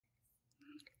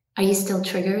Are you still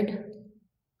triggered?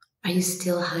 Are you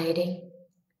still hiding?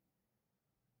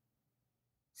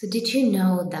 So did you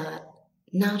know that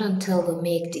not until we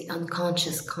make the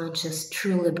unconscious conscious,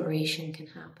 true liberation can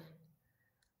happen?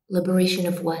 Liberation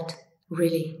of what?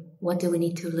 Really, what do we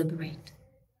need to liberate?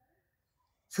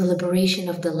 So liberation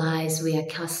of the lies we are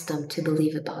accustomed to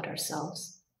believe about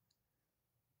ourselves.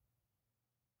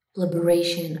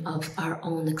 Liberation of our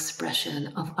own expression,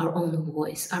 of our own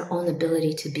voice, our own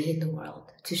ability to be in the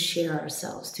world, to share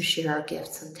ourselves, to share our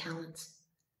gifts and talents.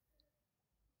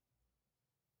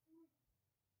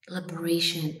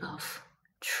 Liberation of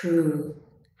true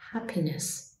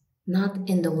happiness, not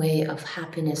in the way of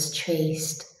happiness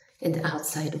chased in the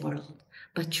outside world,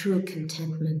 but true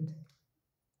contentment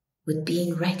with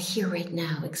being right here, right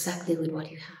now, exactly with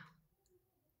what you have.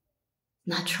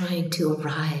 Not trying to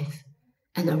arrive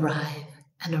and arrive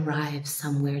and arrive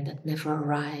somewhere that never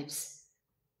arrives,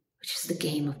 which is the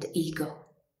game of the ego.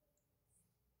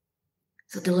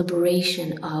 So the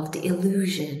liberation of the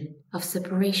illusion of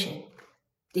separation,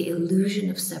 the illusion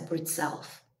of separate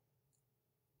self,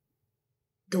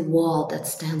 the wall that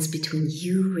stands between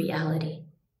you, reality,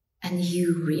 and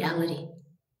you, reality.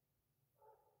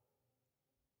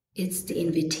 It's the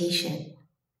invitation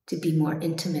to be more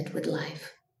intimate with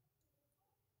life.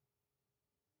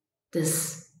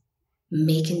 This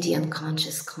making the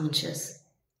unconscious conscious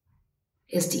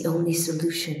is the only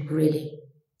solution, really,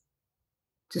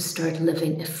 to start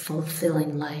living a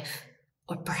fulfilling life,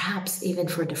 or perhaps even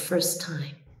for the first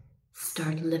time,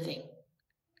 start living,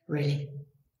 really.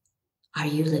 Are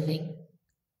you living?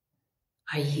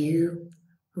 Are you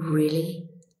really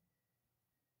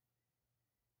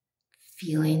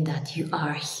feeling that you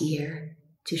are here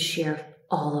to share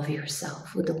all of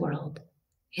yourself with the world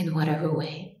in whatever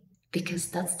way?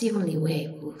 Because that's the only way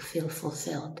we will feel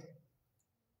fulfilled,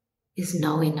 is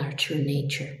knowing our true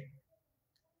nature,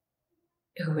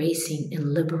 erasing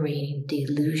and liberating the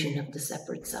illusion of the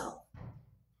separate self,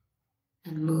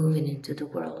 and moving into the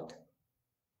world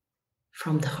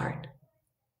from the heart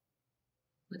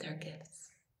with our gifts.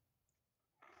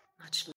 Much love.